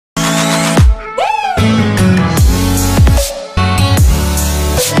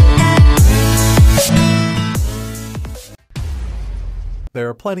There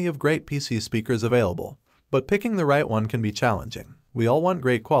are plenty of great PC speakers available, but picking the right one can be challenging. We all want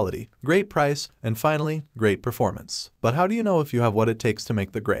great quality, great price, and finally, great performance. But how do you know if you have what it takes to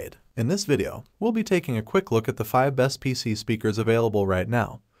make the grade? In this video, we'll be taking a quick look at the 5 best PC speakers available right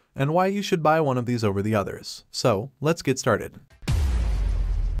now, and why you should buy one of these over the others. So, let's get started.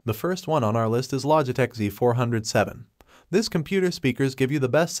 The first one on our list is Logitech Z407. This computer speakers give you the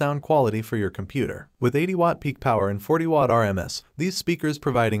best sound quality for your computer. With 80-watt peak power and 40-watt RMS, these speakers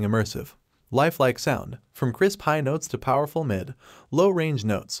providing immersive, lifelike sound, from crisp high notes to powerful mid, low-range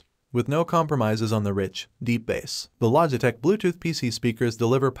notes, with no compromises on the rich, deep bass. The Logitech Bluetooth PC speakers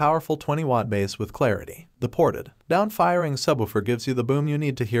deliver powerful 20-watt bass with clarity. The ported, down-firing subwoofer gives you the boom you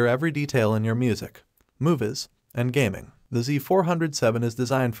need to hear every detail in your music, movies, and gaming. The Z407 is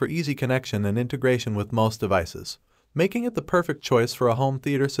designed for easy connection and integration with most devices, making it the perfect choice for a home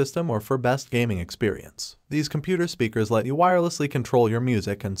theater system or for best gaming experience. These computer speakers let you wirelessly control your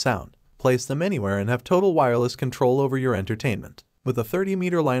music and sound, place them anywhere, and have total wireless control over your entertainment. With a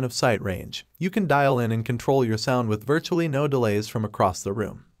 30-meter line of sight range, you can dial in and control your sound with virtually no delays from across the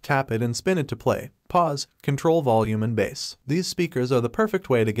room. Tap it and spin it to play, pause, control volume and bass. These speakers are the perfect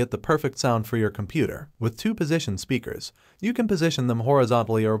way to get the perfect sound for your computer. With 2-position speakers, you can position them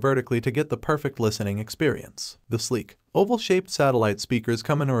horizontally or vertically to get the perfect listening experience. The sleek, oval-shaped satellite speakers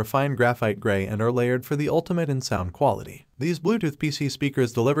come in a refined graphite gray and are layered for the ultimate in sound quality. These Bluetooth PC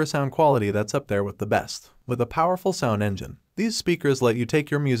speakers deliver sound quality that's up there with the best. With a powerful sound engine, these speakers let you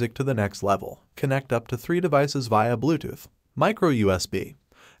take your music to the next level. Connect up to 3 devices via Bluetooth, micro USB,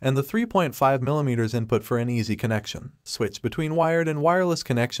 and the 3.5mm input for an easy connection. Switch between wired and wireless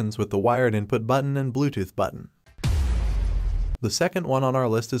connections with the wired input button and Bluetooth button. The second one on our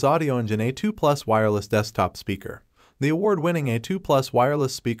list is Audioengine A2 Plus wireless desktop speaker. The award-winning A2 Plus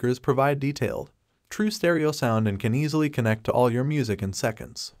wireless speakers provide detailed, true stereo sound and can easily connect to all your music in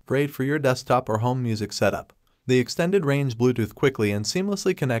seconds. Great for your desktop or home music setup. The extended range Bluetooth quickly and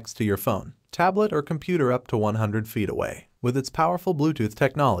seamlessly connects to your phone, tablet, or computer up to 100 feet away. With its powerful Bluetooth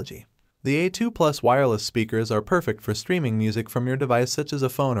technology, the A2 Plus wireless speakers are perfect for streaming music from your device such as a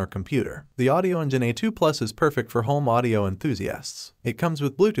phone or computer. The Audioengine A2 Plus is perfect for home audio enthusiasts. It comes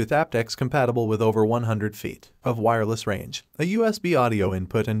with Bluetooth aptX compatible with over 100 feet of wireless range, a USB audio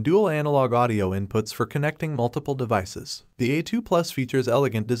input and dual analog audio inputs for connecting multiple devices. The A2 Plus features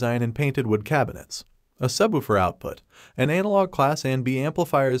elegant design and painted wood cabinets, a subwoofer output, and analog Class A and B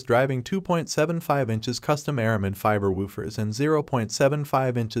amplifiers driving 2.75 inches custom aramid fiber woofers and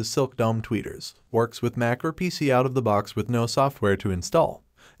 0.75 inches silk dome tweeters. Works with Mac or PC out of the box with no software to install,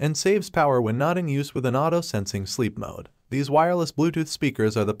 and saves power when not in use with an auto-sensing sleep mode. These wireless Bluetooth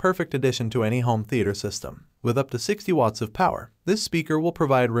speakers are the perfect addition to any home theater system. With up to 60 watts of power, this speaker will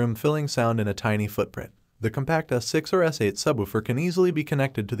provide room-filling sound in a tiny footprint. The compact S6 or S8 subwoofer can easily be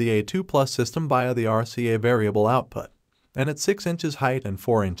connected to the A2 Plus system via the RCA variable output, and at 6 inches height and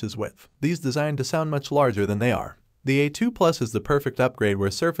 4 inches width. These designed to sound much larger than they are. The A2 Plus is the perfect upgrade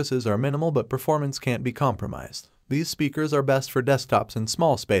where surfaces are minimal but performance can't be compromised. These speakers are best for desktops in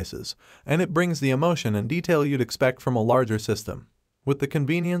small spaces, and it brings the emotion and detail you'd expect from a larger system. With the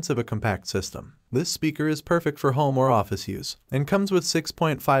convenience of a compact system, this speaker is perfect for home or office use, and comes with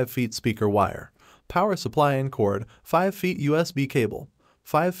 6.5 feet speaker wire, power supply and cord, 5 feet USB cable,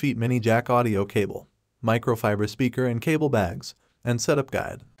 5 feet mini jack audio cable, microfiber speaker and cable bags, and setup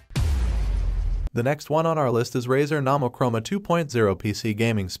guide. The next one on our list is Razer Nommo Chroma 2.0 PC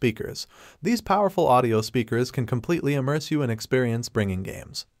gaming speakers. These powerful audio speakers can completely immerse you in experience bringing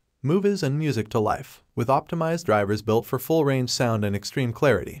games, movies, and music to life. With optimized drivers built for full-range sound and extreme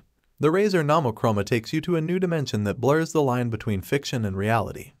clarity, the Razer Nommo Chroma takes you to a new dimension that blurs the line between fiction and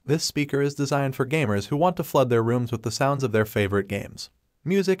reality. This speaker is designed for gamers who want to flood their rooms with the sounds of their favorite games,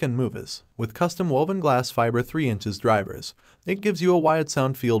 music, and movies. With custom woven glass fiber 3 inches drivers, it gives you a wide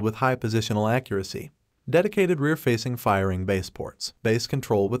sound field with high positional accuracy, dedicated rear-facing firing bass ports, bass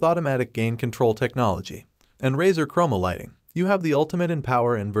control with automatic gain control technology, and Razer Chroma lighting. You have the ultimate in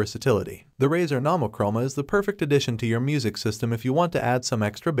power and versatility. The Razer Nommo Chroma is the perfect addition to your music system if you want to add some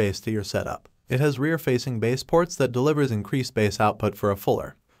extra bass to your setup. It has rear-facing bass ports that delivers increased bass output for a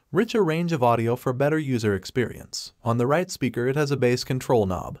fuller, richer range of audio for better user experience. On the right speaker it has a bass control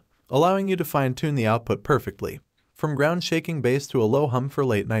knob, allowing you to fine-tune the output perfectly, from ground-shaking bass to a low hum for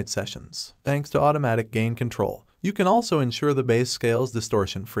late-night sessions. Thanks to automatic gain control, you can also ensure the bass scales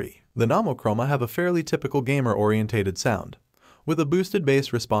distortion-free. The Nommo Chroma have a fairly typical gamer-orientated sound, with a boosted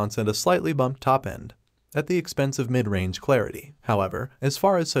bass response and a slightly bumped top end, at the expense of mid-range clarity. However, as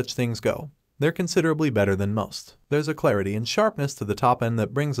far as such things go, they're considerably better than most. There's a clarity and sharpness to the top end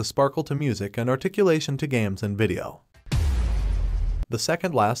that brings a sparkle to music and articulation to games and video. The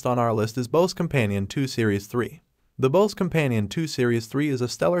second last on our list is Bose Companion 2 Series 3. The Bose Companion 2 Series 3 is a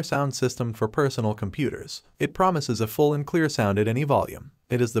stellar sound system for personal computers. It promises a full and clear sound at any volume.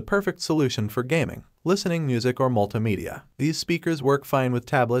 It is the perfect solution for gaming, listening music, or multimedia. These speakers work fine with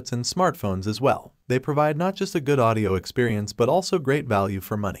tablets and smartphones as well. They provide not just a good audio experience but also great value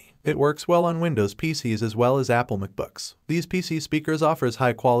for money. It works well on Windows PCs as well as Apple MacBooks. These PC speakers offers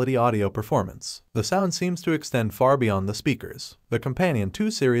high-quality audio performance. The sound seems to extend far beyond the speakers. The Companion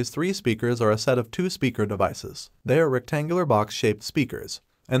 2 Series 3 speakers are a set of 2 speaker devices. They are rectangular box-shaped speakers,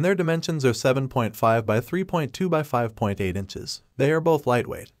 and their dimensions are 7.5 by 3.2 by 5.8 inches. They are both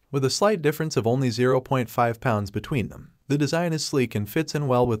lightweight, with a slight difference of only 0.5 pounds between them. The design is sleek and fits in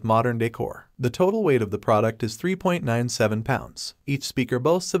well with modern decor. The total weight of the product is 3.97 pounds. Each speaker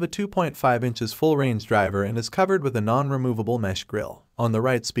boasts of a 2.5 inches full-range driver and is covered with a non-removable mesh grille. On the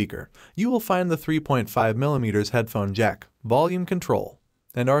right speaker, you will find the 3.5mm headphone jack, volume control,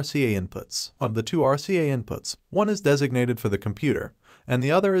 and RCA inputs. Of the two RCA inputs, one is designated for the computer, and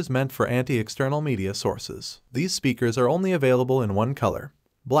the other is meant for anti-external media sources. These speakers are only available in one color,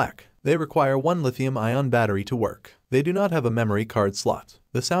 black. They require one lithium-ion battery to work. They do not have a memory card slot.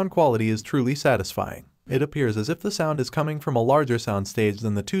 The sound quality is truly satisfying. It appears as if the sound is coming from a larger soundstage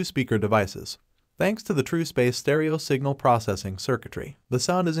than the two speaker devices, thanks to the true space stereo signal processing circuitry. The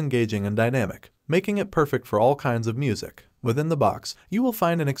sound is engaging and dynamic, making it perfect for all kinds of music. Within the box, you will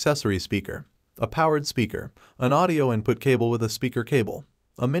find an accessory speaker, a powered speaker, an audio input cable with a speaker cable,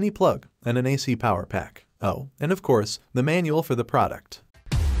 a mini plug, and an AC power pack. Oh, and of course, the manual for the product.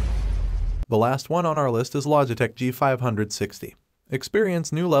 The last one on our list is Logitech G560.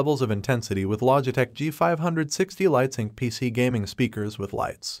 Experience new levels of intensity with Logitech G560 LIGHTSYNC PC gaming speakers with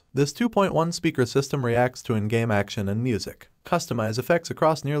lights. This 2.1 speaker system reacts to in-game action and music. Customize effects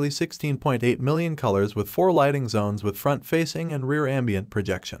across nearly 16.8 million colors with 4 lighting zones with front-facing and rear ambient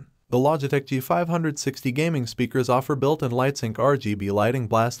projection. The Logitech G560 gaming speakers offer built-in LIGHTSYNC RGB lighting,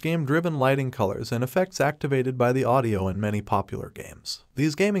 blast game-driven lighting colors, and effects activated by the audio in many popular games.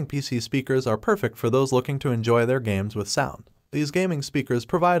 These gaming PC speakers are perfect for those looking to enjoy their games with sound. These gaming speakers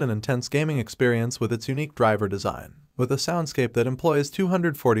provide an intense gaming experience with its unique driver design. With a soundscape that employs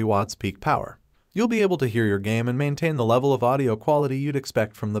 240 watts peak power, you'll be able to hear your game and maintain the level of audio quality you'd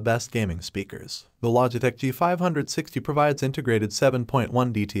expect from the best gaming speakers. The Logitech G560 provides integrated 7.1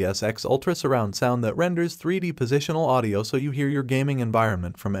 DTS:X Ultra surround sound that renders 3D positional audio so you hear your gaming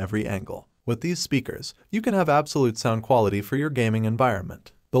environment from every angle. With these speakers, you can have absolute sound quality for your gaming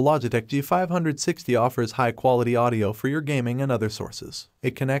environment. The Logitech G560 offers high-quality audio for your gaming and other sources.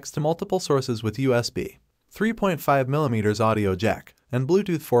 It connects to multiple sources with USB, 3.5mm audio jack, and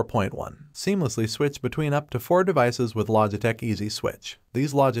Bluetooth 4.1. Seamlessly switch between up to 4 devices with Logitech Easy Switch.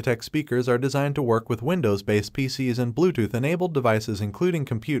 These Logitech speakers are designed to work with Windows-based PCs and Bluetooth-enabled devices including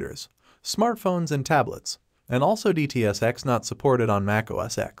computers, smartphones, and tablets, and also DTS:X not supported on Mac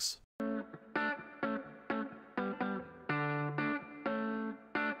OS X.